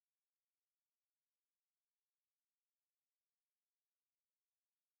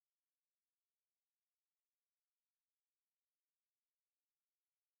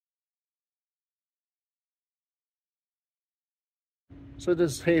So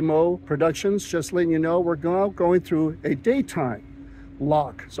this is Hey Mo Productions, just letting you know we're going through a daytime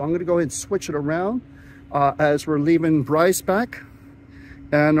lock. So I'm going to go ahead and switch it around as we're leaving Breisbach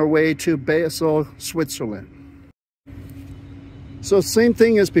and our way to Basal, Switzerland. So same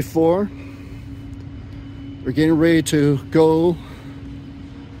thing as before. We're getting ready to go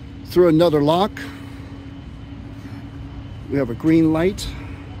through another lock. We have a green light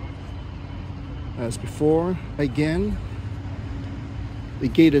as before. Again, the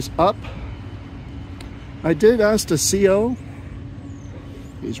gate is up. I did ask the CO.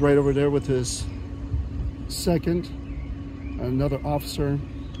 He's right over there with his second, another officer.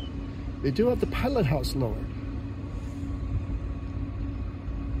 They do have the pilot house lowered.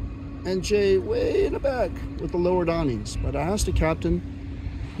 And Jay way in the back with the lowered awnings. But I asked the captain,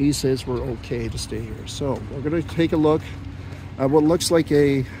 he says we're okay to stay here. So we're gonna take a look at what looks like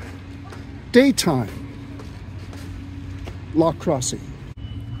a daytime lock crossing.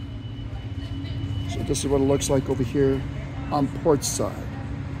 So this is what it looks like over here on port side.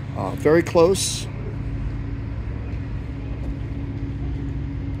 Very close.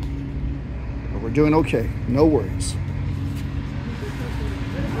 But we're doing okay, no worries.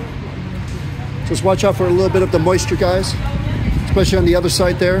 Just watch out for a little bit of the moisture, guys, especially on the other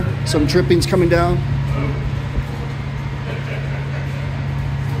side there. Some drippings coming down.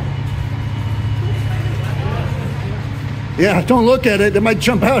 Yeah, don't look at it, it might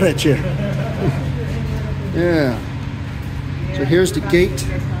jump out at you. Yeah. So here's the gate.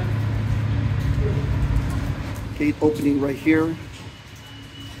 Gate opening right here.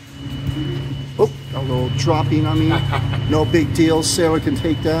 Oh, a little dropping on me. No big deal, sailor can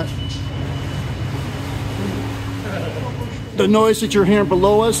take that. The noise that you're hearing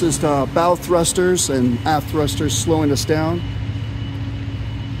below us is the bow thrusters and aft thrusters slowing us down.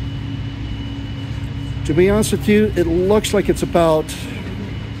 To be honest with you, it looks like it's about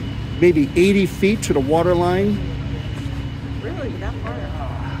maybe 80 feet to the water line. Really? That far?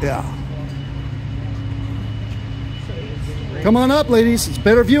 Yeah. Come on up, ladies. It's a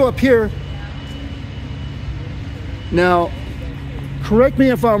better view up here. Now, correct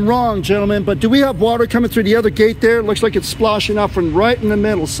me if I'm wrong, gentlemen, but do we have water coming through the other gate there? It looks like it's splashing out from right in the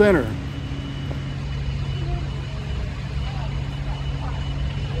middle center.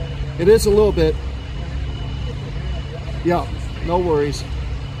 It is a little bit. Yeah, no worries.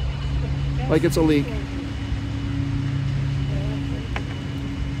 Like it's a leak.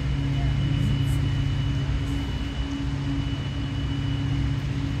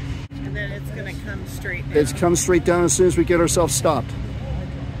 And then it's going to come straight down. It's come straight down as soon as we get ourselves stopped.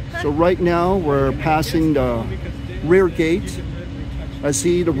 So right now we're passing the rear gate. I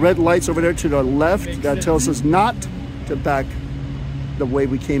see the red lights over there to the left. That tells us not to back the way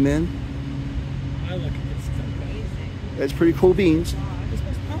we came in. It's pretty cool beans.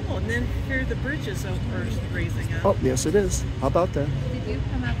 Oh, and then here the bridge is over raising up. Oh, yes it is. How about that? Did you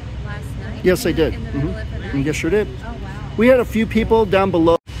come up last night? Yes, I did. In the middle of the night? Yes, sure did. Oh, wow. We had a few people down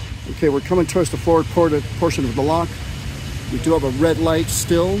below. Okay, we're coming towards the forward portion of the lock. We do have a red light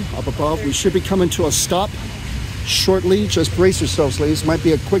still up above. We should be coming to a stop shortly. Just brace yourselves, ladies. Might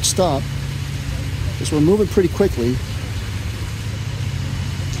be a quick stop because we're moving pretty quickly. You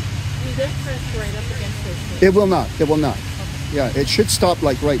did press right up against this. It will not. It will not. Yeah, it should stop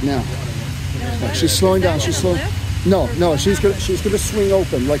like right now. Yeah, she's slowing down. She's slowing. No, she's gonna swing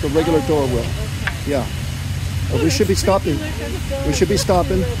open like a regular door will. Yeah. We should be stopping. We should be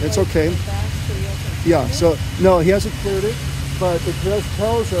stopping. It's okay. Yeah. So no, he hasn't cleared it, but it just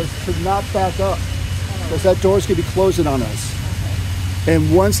tells us to not back up because that door's gonna be closing on us.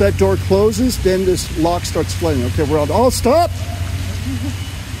 And once that door closes, then this lock starts flooding. Okay, we're on. Oh, stop!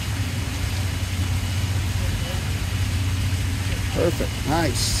 Perfect.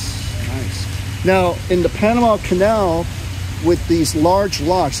 Nice. Nice. Now, in the Panama Canal, with these large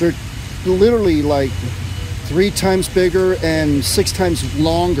locks, they're literally like 3 times bigger and 6 times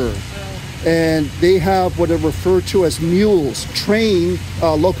longer. And they have what are referred to as mules, train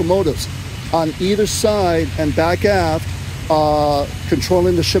locomotives on either side and back aft,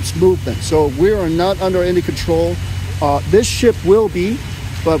 controlling the ship's movement. So we are not under any control. This ship will be,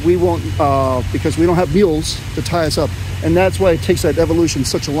 but we won't because we don't have mules to tie us up. And that's why it takes that evolution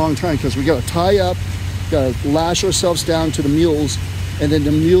such a long time, because we got to tie up, got to lash ourselves down to the mules, and then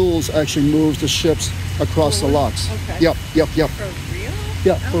the mules actually move the ships across the locks. Okay. Yep. For real?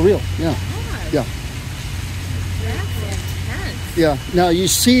 Yeah, for real. Yeah. God. Yeah. That's intense. Yeah. Now you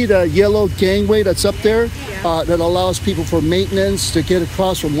see the yellow gangway that's up there that allows people for maintenance to get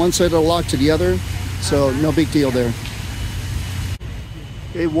across from one side of the lock to the other. So no big deal there.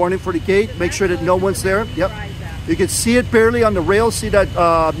 Okay, warning for the gate. Make sure that no one's there. Yep. You can see it barely on the rail. See that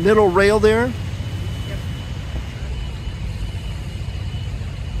middle rail there?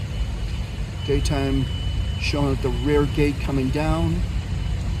 Daytime showing at the rear gate coming down.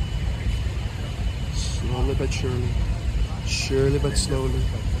 Slowly but surely. Surely but slowly.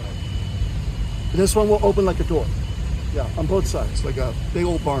 This one will open like a door. Yeah, on both sides, like a big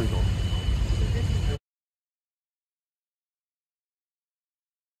old barn door.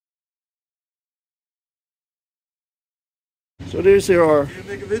 So there's our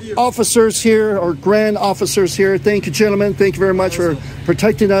officers here, our grand officers here. Thank you, gentlemen. Thank you very much for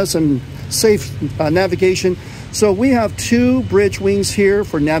protecting us and safe navigation. So we have 2 bridge wings here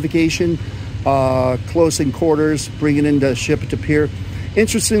for navigation, close in quarters, bringing in the ship to pier.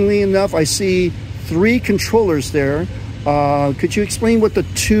 Interestingly enough, I see 3 controllers there. Could you explain what the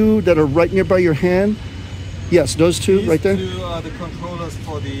 2 that are right nearby your hand? Yes, those 2 right there? These 2 are the controllers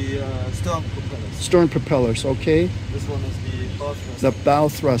for the stern propellers. Stern propellers, okay. This one is the bow thruster. The bow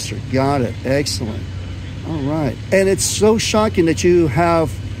thruster, got it, excellent. All right, and it's so shocking that you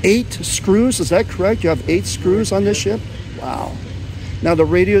have 8 screws, is that correct? You have 8 screws on this ship? Wow. Now the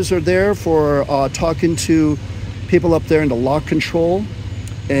radios are there for talking to people up there in the lock control.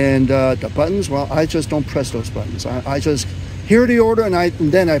 And the buttons, well, I just don't press those buttons. I just hear the order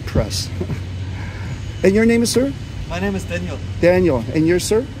and then I press. And your name is, sir? My name is Daniel. Daniel. And yours,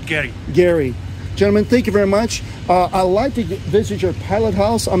 sir? Gary. Gary. Gentlemen, thank you very much. I'd like to visit your pilot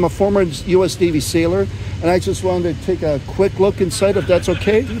house. I'm a former U.S. Navy sailor, and I just wanted to take a quick look inside, if that's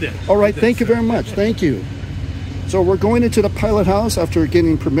okay. Do that. All right, thank you very much. Thank you. So we're going into the pilot house after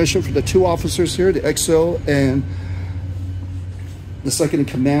getting permission for the 2 officers here, the XO and the second in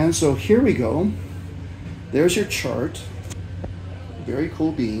command. So here we go. There's your chart. Very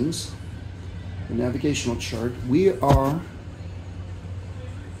cool beans. The navigational chart. We are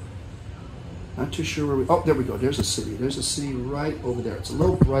not too sure where we, oh, there we go. There's a city. There's a city right over there. It's a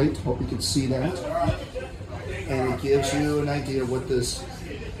little bright. Hope you can see that. And it gives you an idea of what this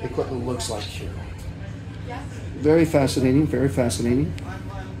equipment looks like here. Very fascinating, very fascinating.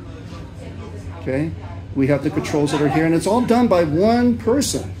 Okay. We have the controls that are here, and it's all done by one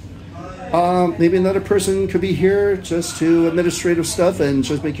person. Maybe another person could be here just to administrative stuff and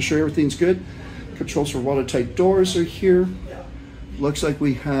just making sure everything's good. Controls for watertight doors are here. Looks like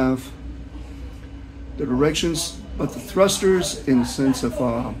we have the directions of the thrusters in the sense of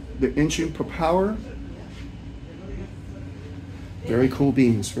the engine per power. Very cool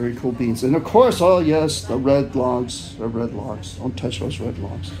beans, very cool beans. And of course, oh yes, the red logs, the red logs. Don't touch those red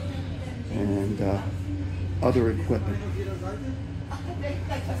logs. And other equipment.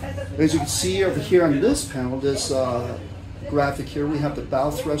 As you can see over here on this panel, this graphic here, we have the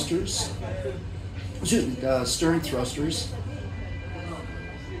bow thrusters, stern thrusters,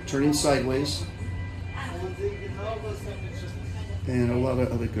 turning sideways, and a lot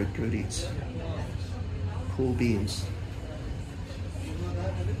of other good goodies. Cool beans.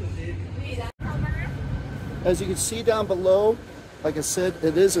 As you can see down below, like I said,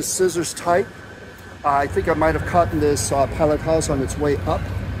 it is a scissors type. I think I might have caught in this pilot house on its way up.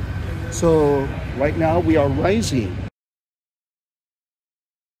 So right now we are rising.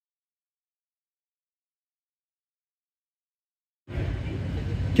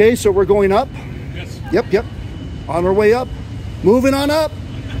 Okay, so we're going up. Yes. Yep. On our way up. Moving on up.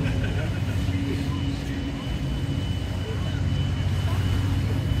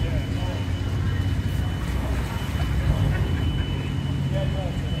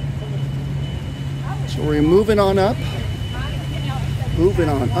 So we're moving on up. Moving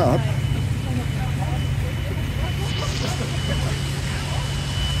on up.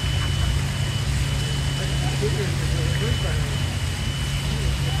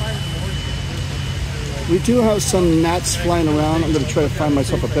 We do have some gnats flying around. I'm going to try to find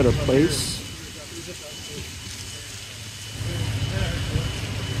myself a better place.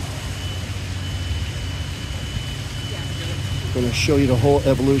 I'm going to show you the whole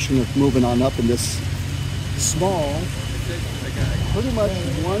evolution of moving on up in this small, pretty much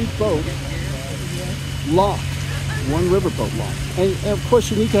one boat lock, one riverboat lock. And of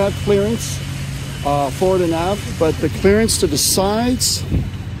course you need to have clearance forward and aft, but the clearance to the sides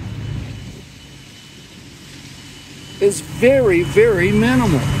is very, very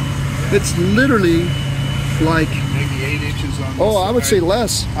minimal. It's literally like Maybe 8 inches on the I side. would say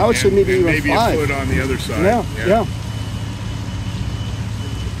less. I would say maybe even maybe 5. a foot on the other side. Yeah.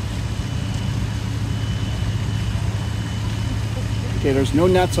 Okay, there's no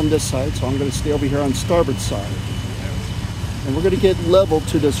gnats on this side, so I'm going to stay over here on starboard side. And we're going to get level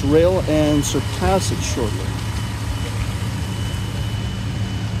to this rail and surpass it shortly.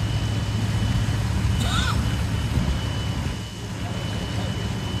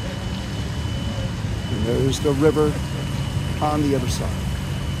 There's the river on the other side.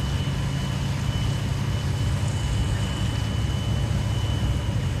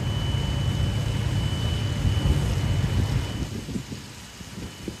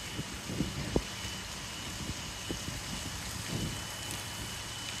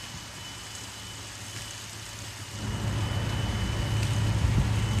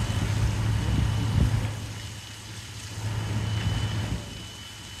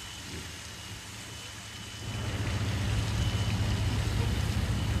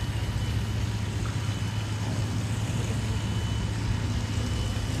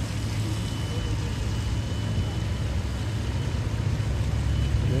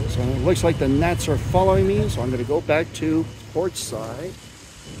 So it looks like the gnats are following me, so I'm going to go back to port side.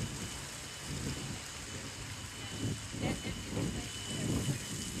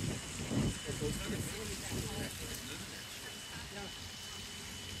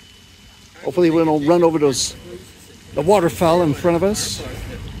 Hopefully we don't run over the waterfowl in front of us.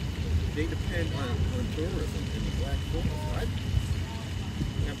 They depend on tourism in the Black Forest. I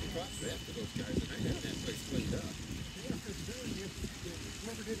have to cross that to those guys, and I had that place cleaned up.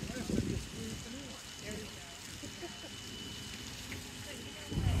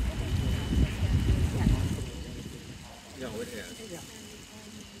 No, it has.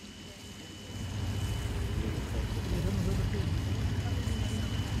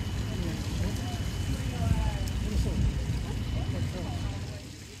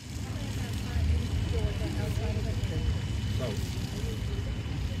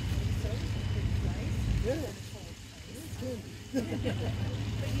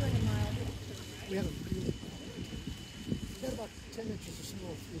 We had about 10 inches of snow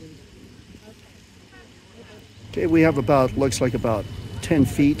a few days ago. Okay, we have about, looks like about 10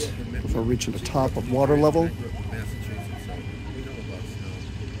 feet before reaching the top of water level.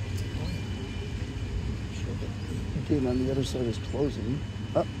 Okay, and on the other side is closing.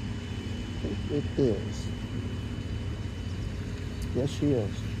 Oh, it is. Yes, she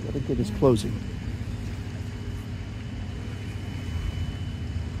is. The other gate is closing.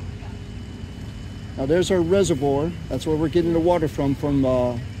 Now there's our reservoir. That's where we're getting the water from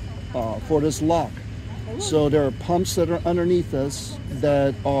for this lock. So there are pumps that are underneath us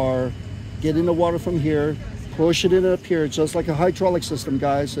that are getting the water from here, push it in up here, just like a hydraulic system,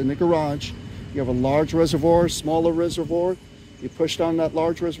 guys, in the garage. You have a large reservoir, smaller reservoir. You push down that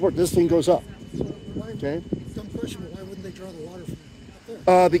large reservoir, this thing goes up. So why, Okay? dumb question, but why wouldn't they draw the water from up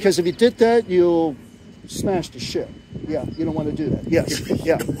there? Because if you did that, you'll smash the ship. Yeah, you don't want to do that. Yes,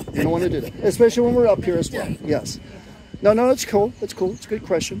 yeah, you don't want to do that. Especially when we're up here as well. Yes. No, that's cool. That's cool. It's a good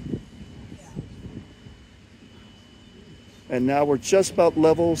question. And now we're just about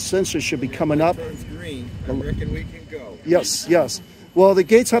level. Sensors should be coming up. Turns green. I reckon we can go. Yes, yes. Well, the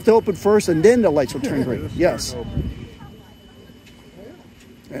gates have to open first, and then the lights will turn green. Yes.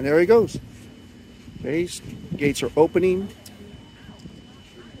 And there he goes. Okay, gates are opening.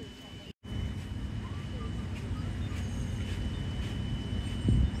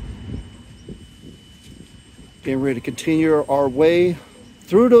 Getting ready to continue our way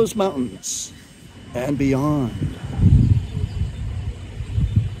through those mountains and beyond.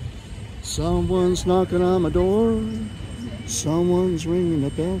 Someone's knocking on my door. Someone's ringing the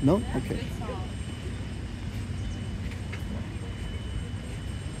bell. No? Okay.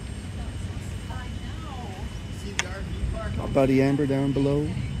 Our buddy Amber down below.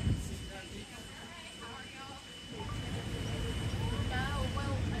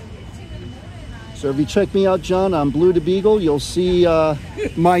 So if you check me out, John, on Blue to Beagle, you'll see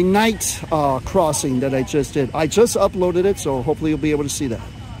my night crossing that I just did. I just uploaded it, so hopefully you'll be able to see that.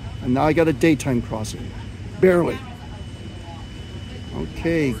 And now I got a daytime crossing. Barely.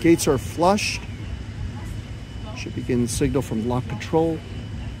 Okay, gates are flushed. Should begin signal from lock control.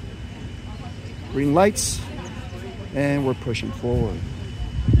 Green lights. And we're pushing forward.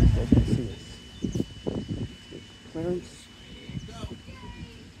 Clearance.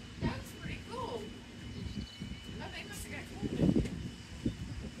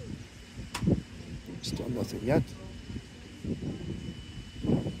 Still nothing yet.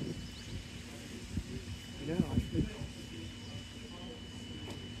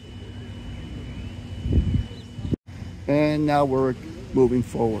 And now we're moving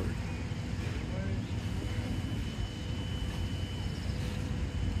forward.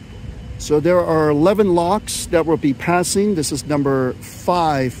 So there are 11 locks that we'll be passing. This is number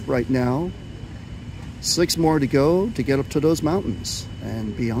 5 right now. 6 more to go to get up to those mountains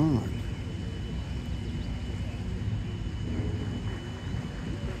and beyond.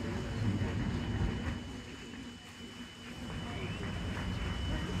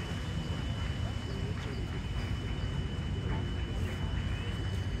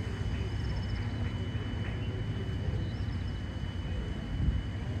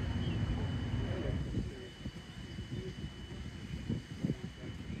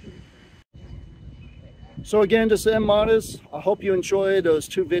 So again, this is M Modest. I hope you enjoyed those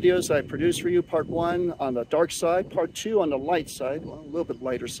 2 videos I produced for you. Part 1 on the dark side, part 2 on the light side, well, a little bit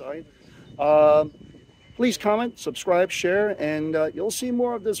lighter side. Please comment, subscribe, share, and you'll see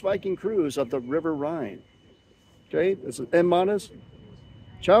more of this Viking cruise of the River Rhine. Okay, this is M Modest.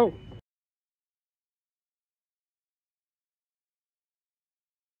 Ciao.